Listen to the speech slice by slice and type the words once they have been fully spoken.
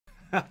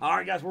All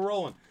right, guys, we're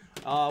rolling.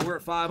 We're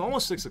at 5,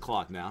 almost 6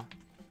 o'clock now.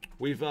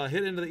 We've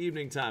hit into the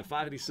evening time,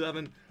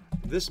 5:87.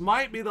 This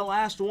might be the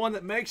last one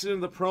that makes it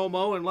into the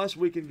promo unless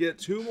we can get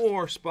 2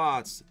 more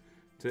spots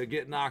to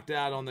get knocked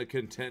out on the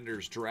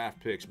Contenders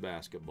Draft Picks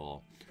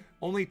basketball.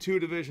 Only 2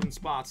 division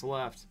spots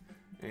left,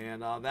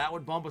 and that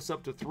would bump us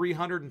up to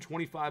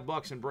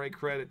 $325 in break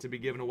credit to be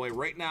given away.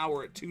 Right now,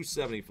 we're at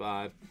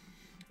 $275,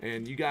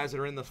 and you guys that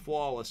are in the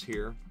flawless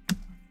here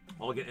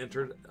all get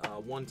entered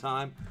one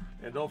time.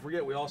 And don't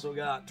forget, we also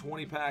got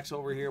 20 packs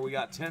over here. We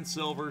got 10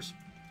 silvers,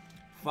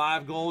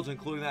 5 golds,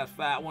 including that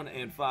fat one,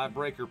 and 5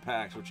 breaker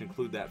packs, which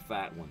include that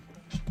fat one.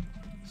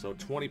 So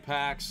 20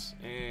 packs,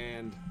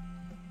 and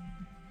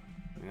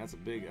man, that's a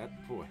big,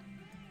 boy.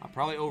 I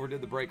probably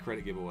overdid the break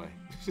credit giveaway.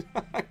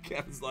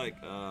 Kevin's like,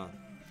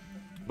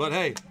 but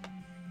hey,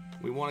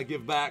 we want to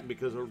give back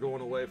because we're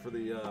going away for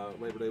the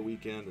Labor Day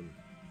weekend, and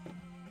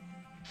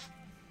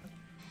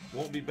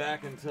won't be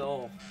back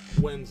until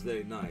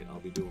Wednesday night. I'll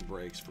be doing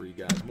breaks for you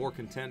guys. More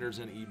contenders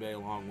in eBay,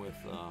 along with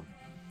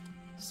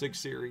 6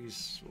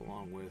 series,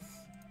 along with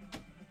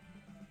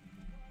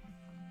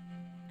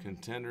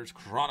Contenders,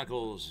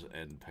 Chronicles,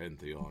 and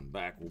Pantheon.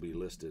 Back will be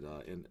listed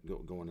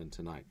going in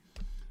tonight.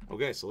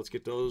 Okay, so let's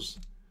get those.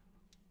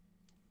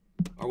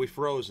 Are we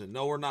frozen?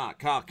 No, we're not.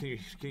 Kyle, can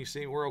you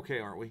see? We're okay,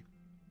 aren't we?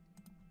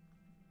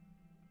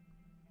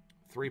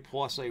 3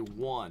 plus a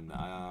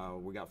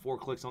 1. We got 4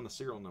 clicks on the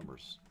serial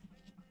numbers.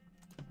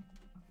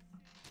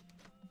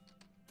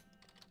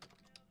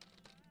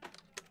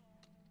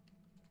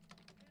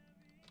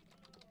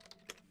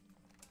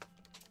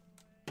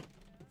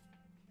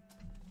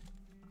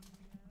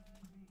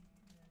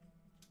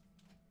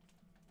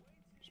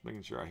 Just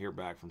making sure I hear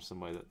back from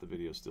somebody that the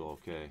video's still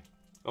okay.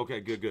 Okay,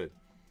 good.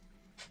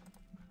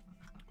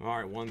 All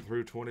right, 1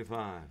 through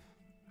 25.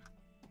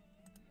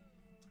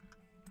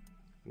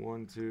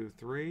 1, 2,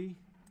 3,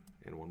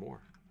 and 1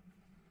 more.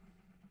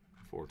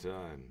 4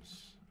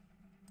 times.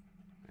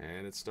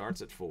 And it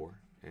starts at 4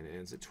 and it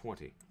ends at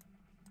 20.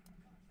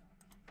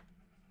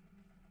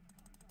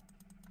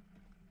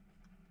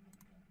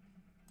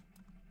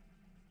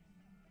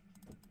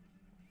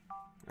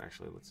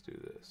 Actually, let's do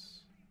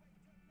this.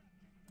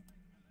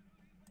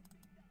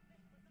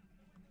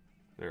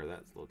 There,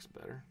 that looks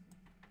better.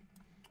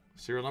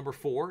 Serial number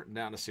 4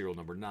 down to serial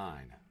number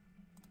 9.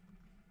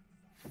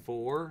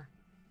 4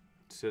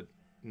 to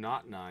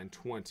not 9,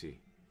 20.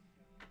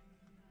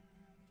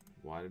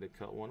 Why did it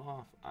cut one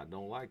off? I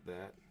don't like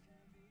that.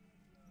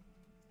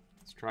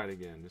 Let's try it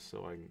again just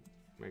so I can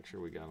make sure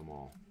we got them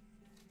all.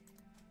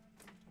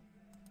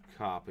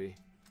 Copy.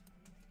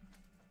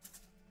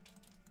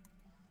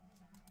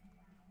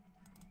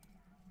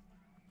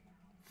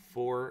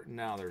 Four,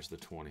 now there's the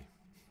 20.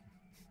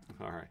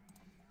 All right.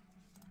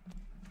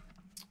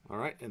 All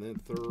right, and then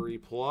 3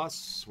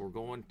 plus. We're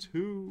going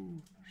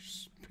to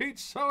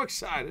Pete's so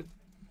excited.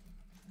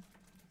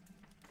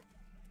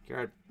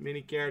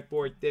 Mini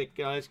cardboard thick,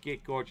 guys.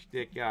 Get coach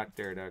stick out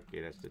there.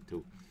 Okay, that's the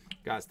 2.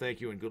 Guys,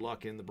 thank you and good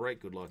luck in the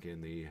break. Good luck in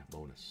the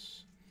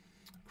bonus.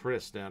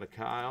 Chris down to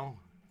Kyle.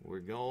 We're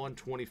going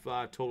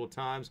 25 total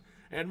times.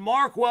 And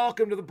Mark,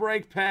 welcome to the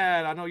break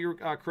pad. I know you're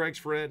Craig's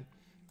friend.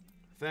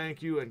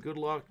 Thank you and good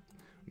luck.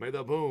 May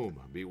the boom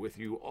be with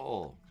you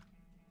all.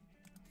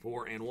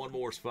 4 and 1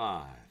 more is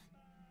 5.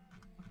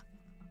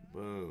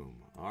 Boom.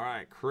 All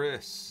right,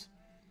 Chris.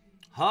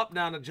 Hop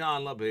down to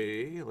John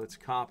LeBee. Let's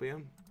copy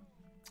him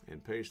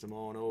and paste them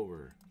on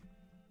over.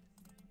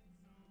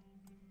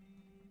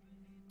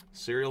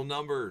 Serial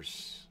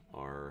numbers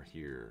are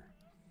here.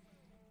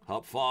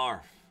 Hop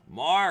Farf.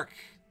 Mark.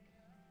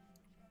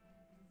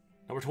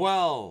 Number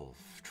 12.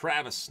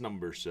 Travis,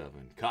 number 7.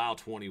 Kyle,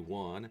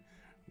 21.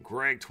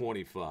 Greg,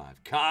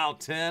 25. Kyle,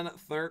 10,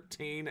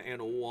 13,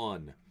 and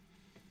 1.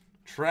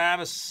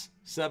 Travis,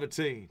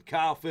 17.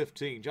 Kyle,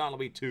 15. John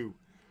LeBee, 2.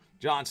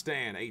 John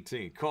Stan,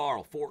 18.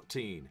 Carl,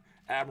 14.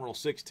 Admiral,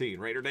 16.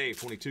 Raider Dave,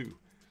 22.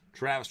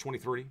 Travis,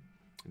 23.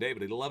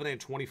 David, 11 and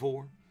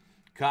 24.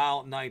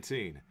 Kyle,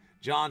 19.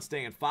 John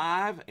Stan,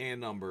 5 and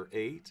number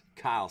 8.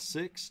 Kyle,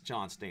 6.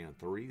 John Stan,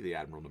 3. The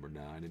Admiral, number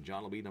 9. And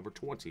John LeBee, number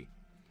 20.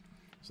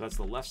 So that's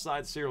the left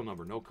side serial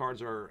number. No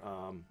cards are...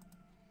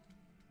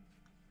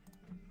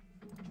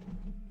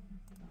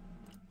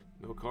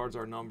 no cards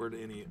are numbered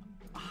any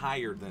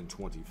higher than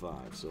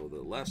 25. So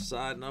the left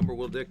side number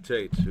will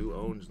dictate who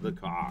owns the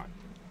card.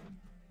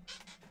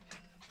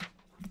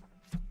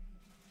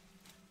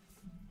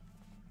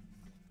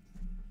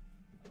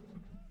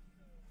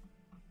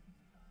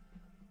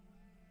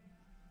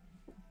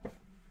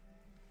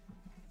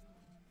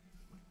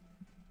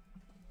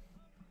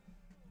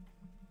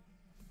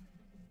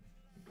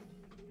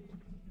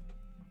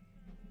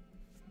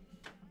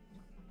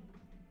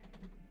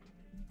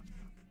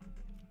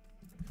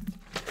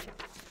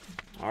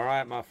 All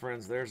right, my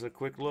friends, there's a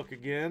quick look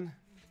again.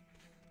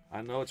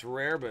 I know it's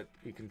rare, but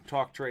you can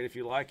talk trade if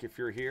you like if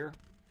you're here.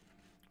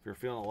 If you're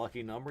feeling a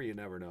lucky number, you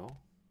never know.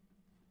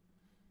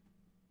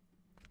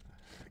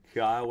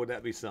 God, would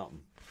that be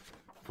something?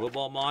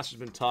 Football Monster's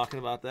been talking. talking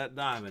about that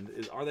diamond.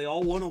 Are they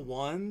all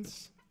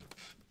 1-of-1s?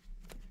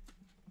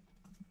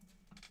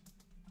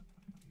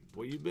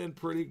 Well, you've been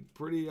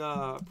pretty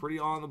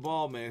on the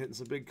ball, man. Hitting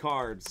some big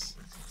cards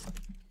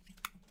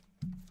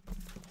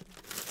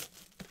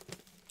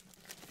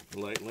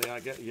lately.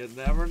 You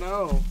never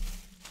know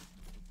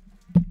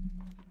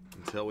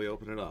until we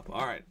open it up.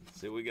 All right, let's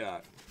see what we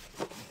got.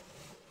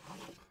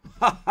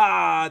 Ha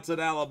ha! It's an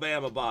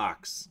Alabama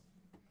box.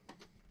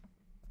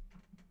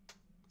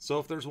 So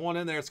if there's one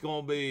in there, it's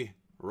going to be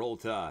Roll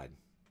Tide.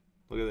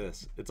 Look at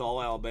this. It's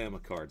all Alabama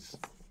cards.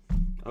 I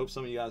hope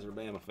some of you guys are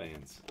Bama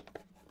fans.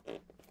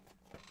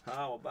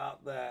 How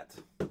about that?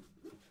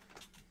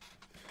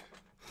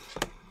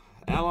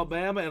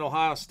 Alabama and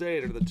Ohio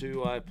State are the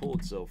two I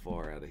pulled so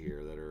far out of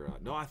here that are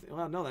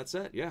no, that's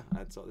it. Yeah,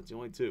 that's the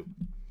only two.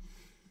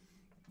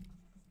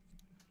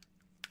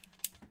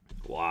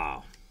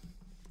 Wow.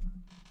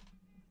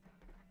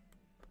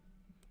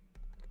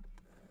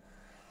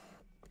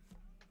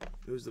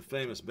 Who's the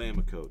famous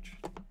Bama coach?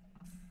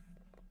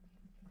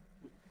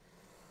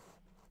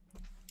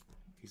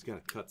 He's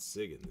got to cut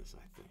Sig in this,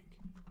 I think.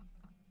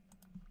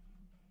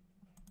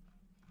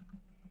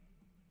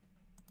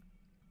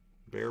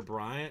 Bear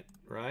Bryant,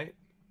 right?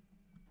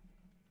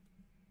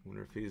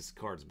 Wonder if his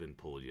card's been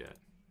pulled yet.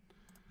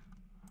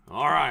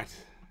 All right.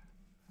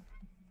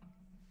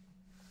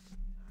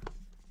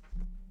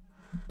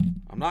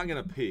 I'm not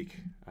going to peek.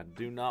 I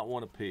do not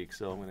want to peek,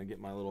 so I'm going to get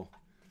my little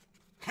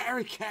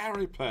Harry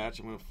Carey patch.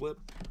 I'm going to flip.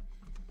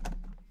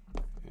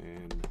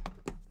 And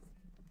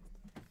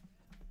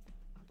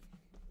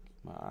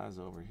my eyes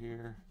over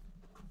here.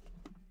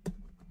 1,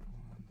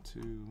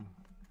 2,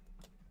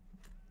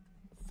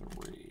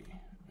 3.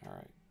 All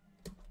right.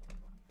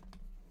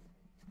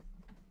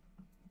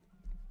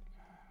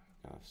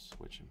 Gotta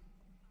switch him.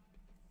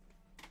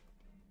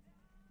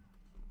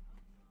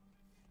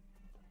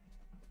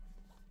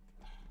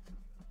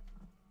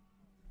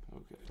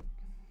 Okay.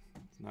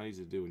 It's not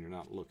easy to do when you're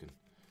not looking.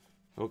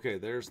 Okay,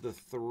 there's the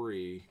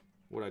 3.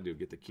 What'd I do?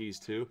 Get the keys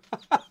too?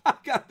 I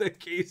got the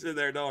keys in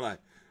there, don't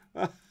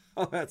I?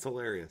 Oh, that's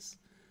hilarious.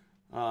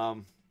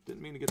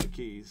 Didn't mean to get the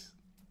keys.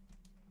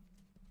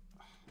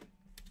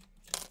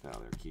 Oh,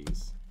 they're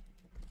keys.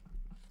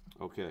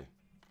 Okay.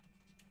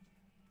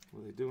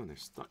 What are they doing? They're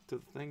stuck to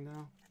the thing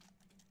now?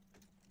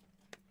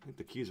 I think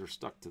the keys are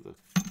stuck to the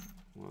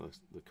one of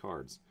the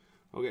cards.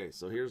 Okay,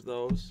 so here's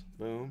those.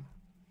 Boom.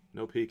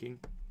 No peeking.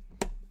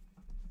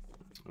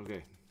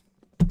 Okay.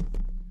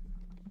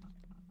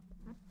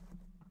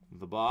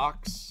 The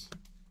box.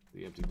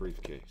 The empty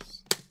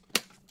briefcase.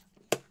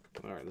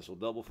 All right, this will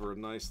double for a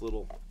nice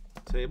little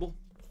table.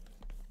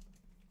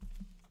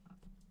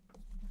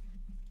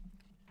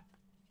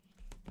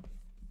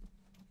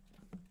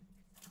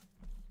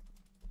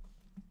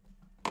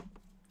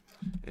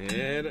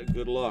 And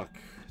good luck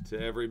to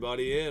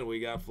everybody in. We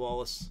got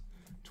Flawless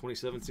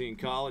 2017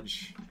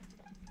 College.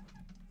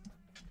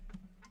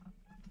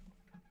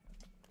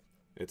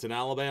 It's an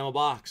Alabama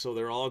box, so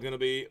they're all going to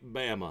be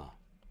Bama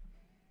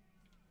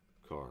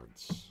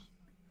cards.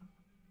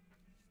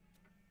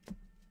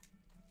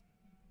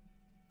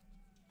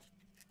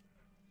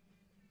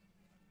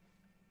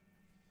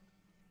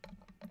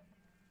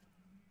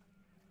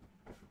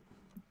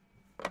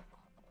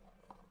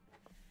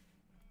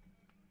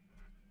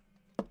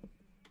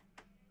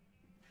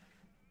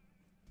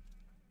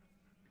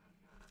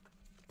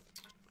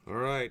 All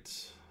right,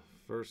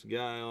 first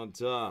guy on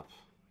top.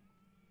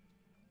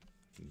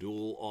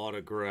 Dual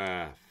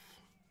autograph.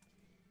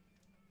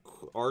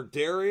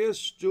 Ardarius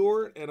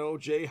Stewart and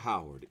O.J.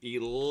 Howard.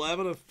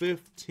 11 of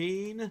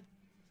 15.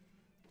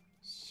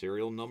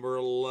 Serial number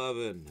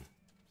 11.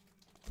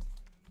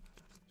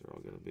 They're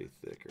all going to be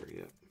thicker,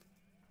 yep.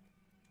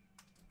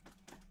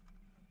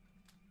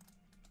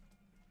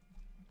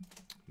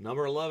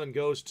 Number 11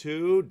 goes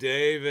to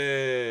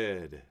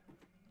David.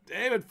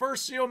 David,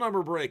 first serial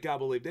number break, I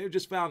believe. David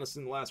just found us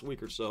in the last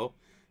week or so.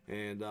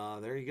 And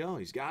there you go.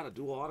 He's got a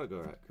dual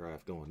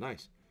autograph going.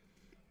 Nice.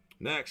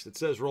 Next, it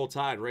says Roll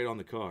Tide right on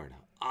the card.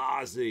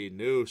 Ozzie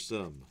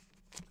Newsome.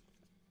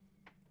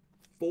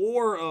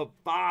 4 of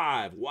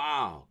 5.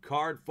 Wow.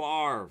 Card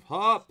Favre.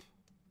 Hup.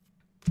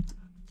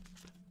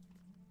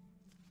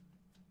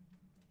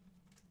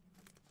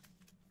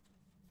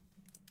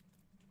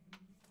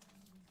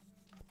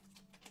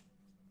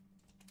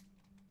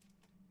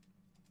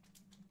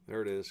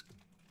 There it is.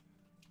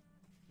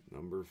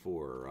 Number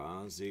 4,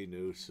 Ozzie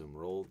Newsome.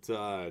 Roll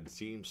Tide.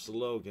 Team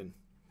slogan.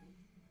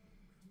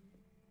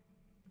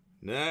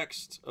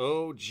 Next,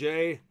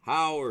 O.J.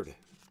 Howard.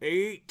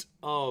 8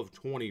 of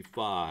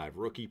 25.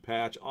 Rookie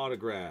patch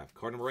autograph.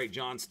 Card number 8,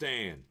 John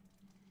Stan.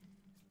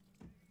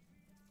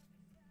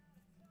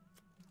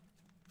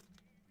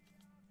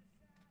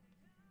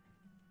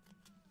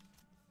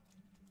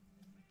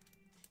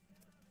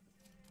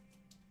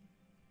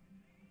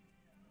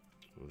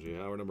 O.J.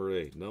 Howard, number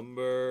 8. Now,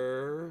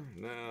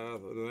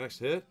 the next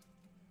hit.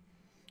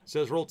 It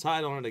says Roll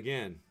Tide on it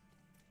again.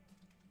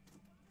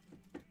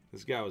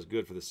 This guy was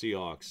good for the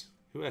Seahawks.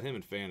 Who had him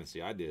in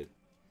fantasy? I did.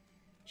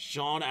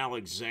 Sean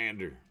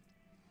Alexander.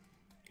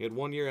 He had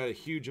 1 year, had a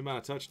huge amount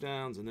of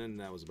touchdowns, and then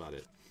that was about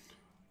it.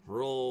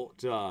 Roll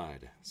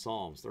Tide.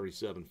 Psalms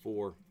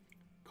 37:4.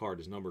 card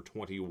is number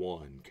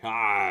 21.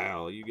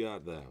 Kyle, you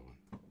got that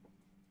one.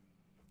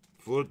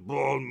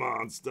 Football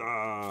monster.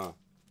 How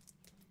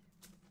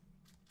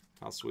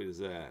sweet is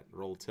that?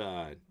 Roll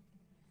Tide.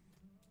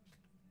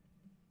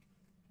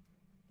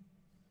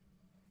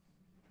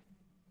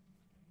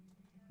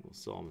 Little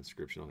Psalm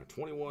inscription on there.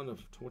 21 of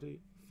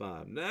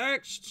 25.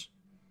 Next.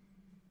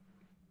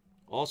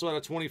 Also at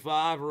a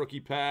 25, rookie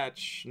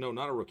patch. No,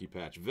 not a rookie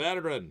patch.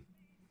 Veteran.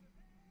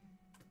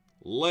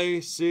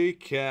 Lacey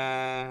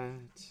Cat.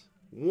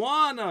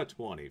 1 of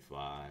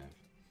 25.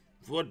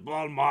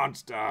 Football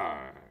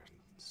monster.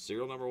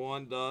 Serial number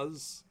 1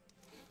 does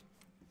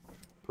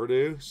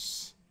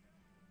produce.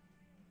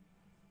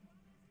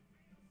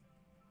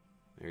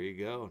 There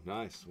you go.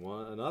 Nice.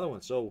 Another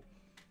one. So,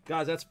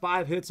 guys, that's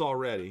 5 hits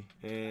already.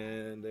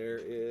 And there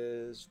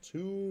is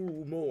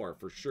 2 more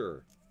for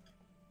sure.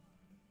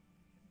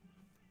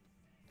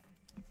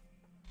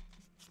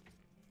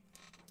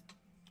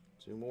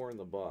 Two more in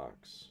the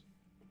box.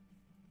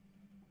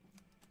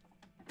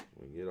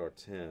 We get our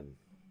 10.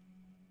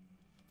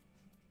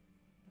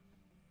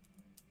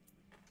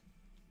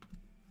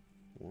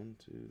 One,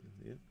 two,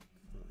 yep,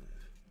 5.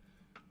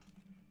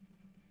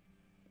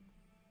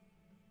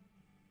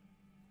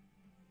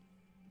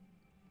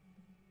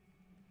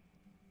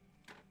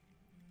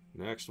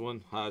 Next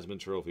one, Heisman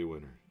Trophy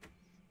winner,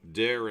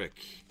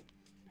 Derrick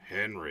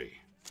Henry.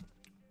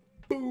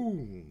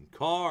 Boom!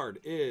 Card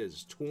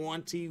is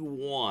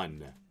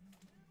 21.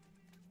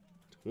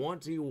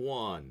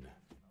 21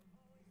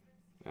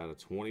 out of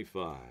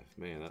 25.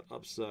 Man, that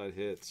upside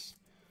hits.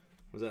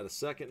 Was that a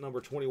second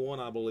number 21,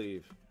 I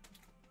believe?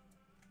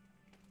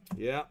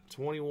 Yeah,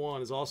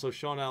 21 is also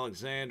Sean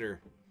Alexander.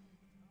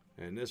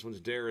 And this one's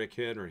Derrick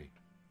Henry.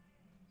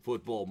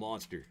 Football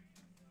monster.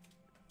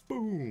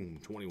 Boom!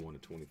 21 to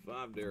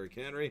 25, Derrick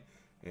Henry.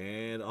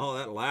 And, oh,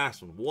 that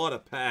last one. What a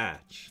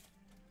patch.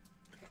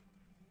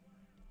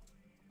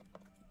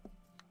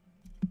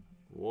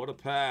 What a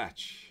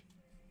patch.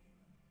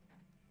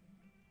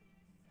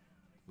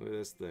 Look at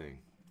this thing.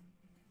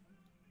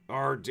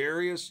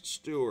 Ardarius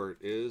Stewart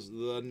is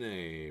the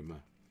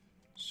name.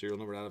 Serial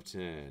number out of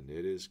 10.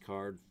 It is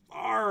card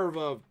Favre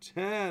of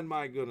 10.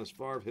 My goodness,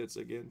 Favre hits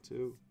again,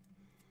 too.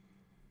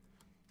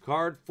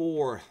 Card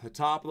 4, the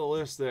top of the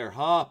list there.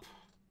 Hupp.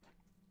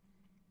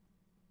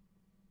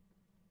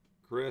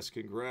 Chris,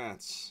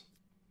 congrats.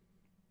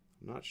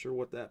 I'm not sure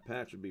what that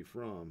patch would be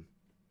from.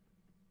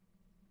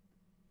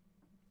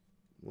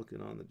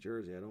 Looking on the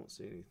jersey, I don't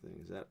see anything.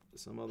 Is that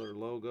some other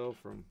logo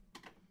from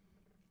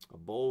a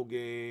bowl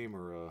game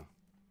or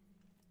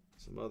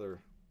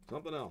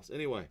something else?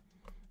 Anyway,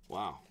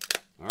 wow.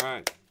 All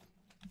right.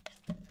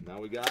 Now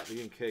we got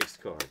the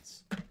encased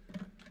cards.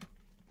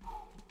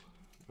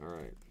 All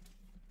right.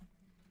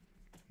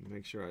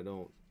 Make sure I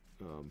don't.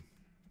 All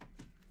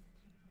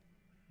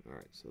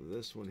right, so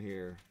this one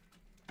here,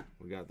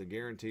 we got the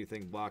guarantee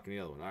thing blocking the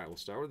other one. All right, we'll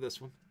start with this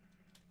one.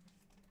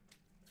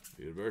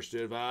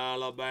 University of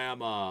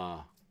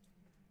Alabama.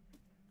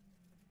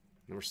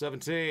 Number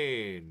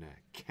 17,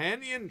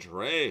 Kenyon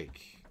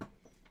Drake.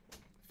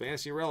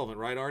 Fantasy relevant,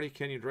 right, Artie?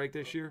 Kenyon Drake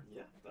this year?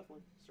 Yeah,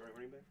 definitely. Starting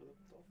running back for the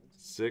Dolphins.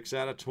 6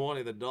 out of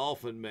 20, the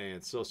Dolphin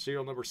man. So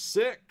serial number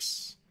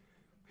 6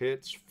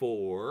 hits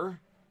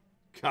for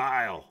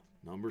Kyle.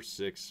 Number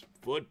 6,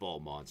 football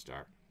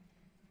monster.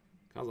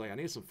 Kyle's like, I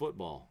need some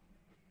football.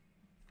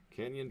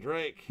 Kenyon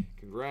Drake,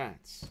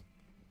 congrats.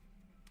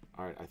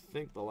 All right, I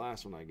think the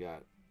last one I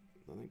got.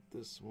 I think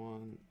this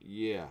one,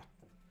 yeah.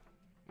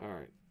 All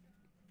right.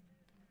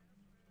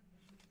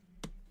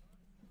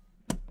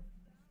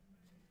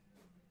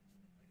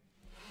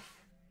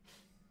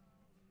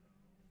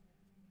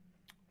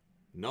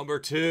 Number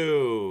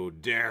 2,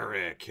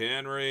 Derrick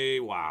Henry.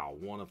 Wow,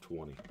 1 of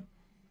 20.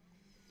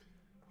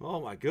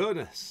 Oh my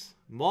goodness.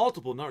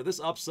 Multiple numbers.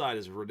 This upside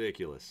is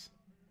ridiculous.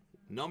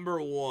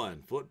 Number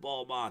 1,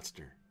 football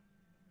monster.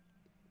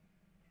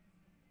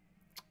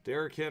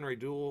 Derrick Henry,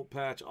 dual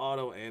patch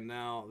auto, and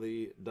now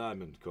the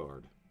diamond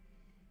card.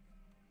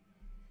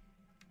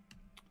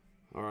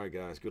 All right,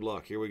 guys, good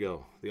luck. Here we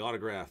go. The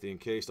autograph, the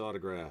encased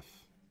autograph.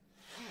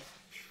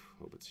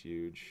 Hope it's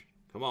huge.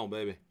 Come on,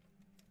 baby.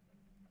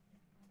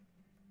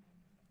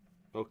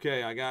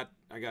 Okay, I got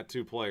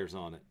 2 players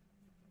on it.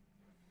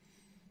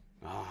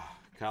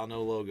 Kyle,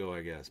 no logo,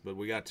 I guess, but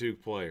we got 2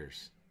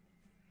 players.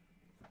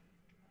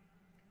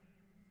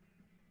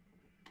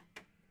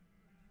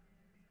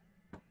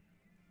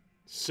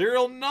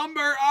 Serial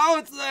number, oh,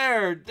 it's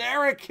there.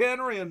 Derrick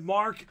Henry and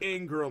Mark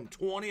Ingram,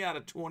 20 out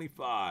of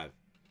 25.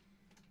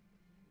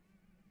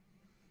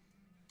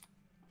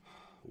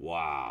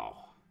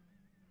 Wow.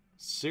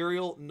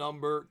 Serial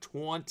number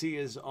 20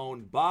 is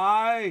owned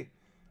by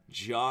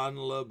John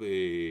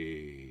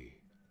LeBee.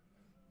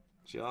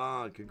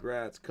 John,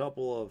 congrats.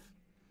 Couple of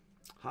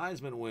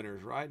Heisman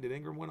winners, right? Did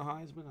Ingram win a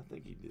Heisman? I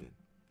think he did.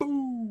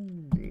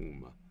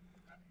 Boom.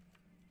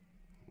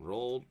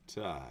 Roll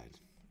Tide.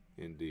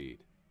 Indeed.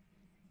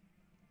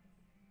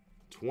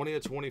 20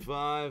 of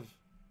 25.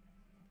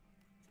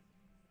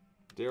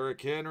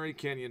 Derrick Henry,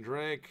 Kenyon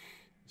Drake.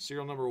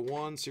 Serial number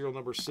 1, serial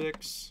number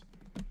 6.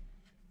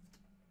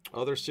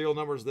 Other serial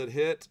numbers that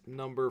hit,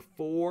 number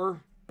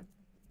 4.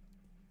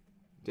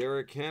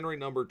 Derrick Henry,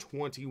 number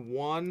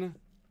 21.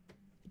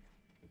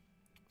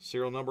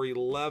 Serial number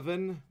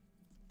 11.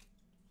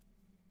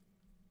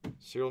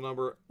 Serial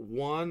number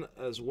 1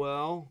 as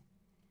well.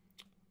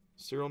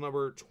 Serial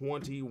number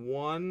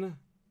 21.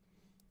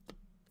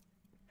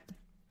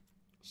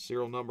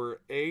 Serial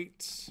number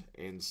 8.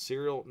 And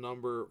serial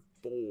number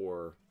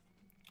 4.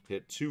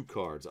 Hit 2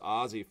 cards.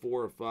 Ozzie,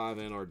 4 of 5,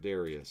 and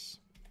Ardarius.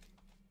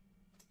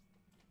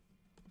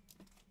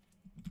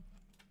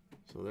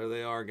 So there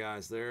they are,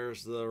 guys.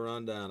 There's the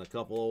rundown. A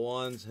couple of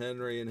ones,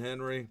 Henry and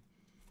Henry.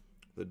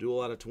 The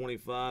dual out of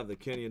 25. The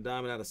Kenyon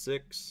Diamond out of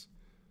 6.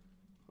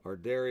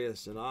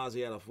 Ardarius and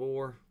Ozzie out of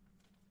 4.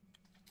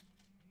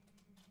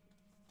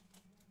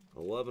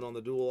 11 on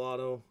the dual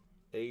auto.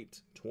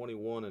 8,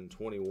 21, and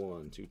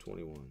 21. 2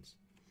 21s.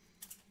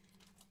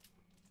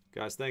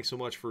 Guys, thanks so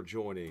much for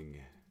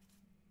joining.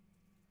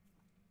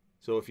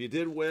 So if you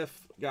did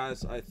whiff,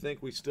 guys, I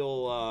think we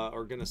still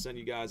are going to send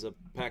you guys a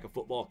pack of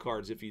football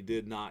cards if you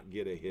did not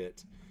get a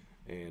hit.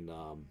 And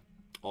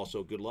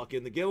also, good luck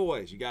in the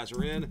giveaways. You guys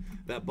are in.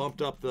 That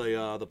bumped up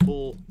the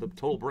pool, the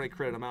total break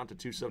credit amount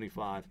to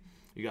 $275.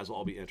 You guys will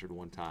all be entered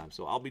one time.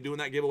 So I'll be doing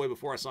that giveaway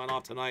before I sign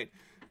off tonight.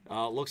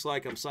 Looks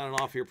like I'm signing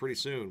off here pretty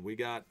soon. We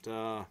got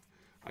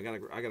I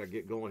gotta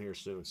get going here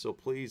soon. So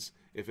please,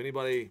 if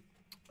anybody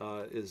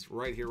is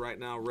right here right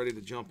now ready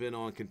to jump in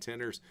on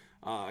contenders,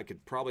 I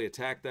could probably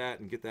attack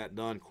that and get that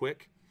done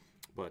quick.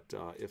 But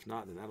if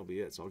not, then that'll be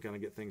it. So I'm going to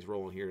get things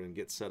rolling here and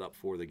get set up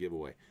for the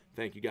giveaway.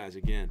 Thank you guys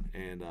again,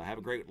 and have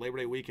a great Labor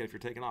Day weekend. If you're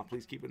taking off,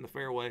 please keep it in the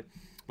fairway.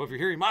 But if you're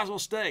here, you might as well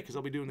stay because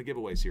I'll be doing the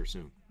giveaways here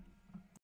soon.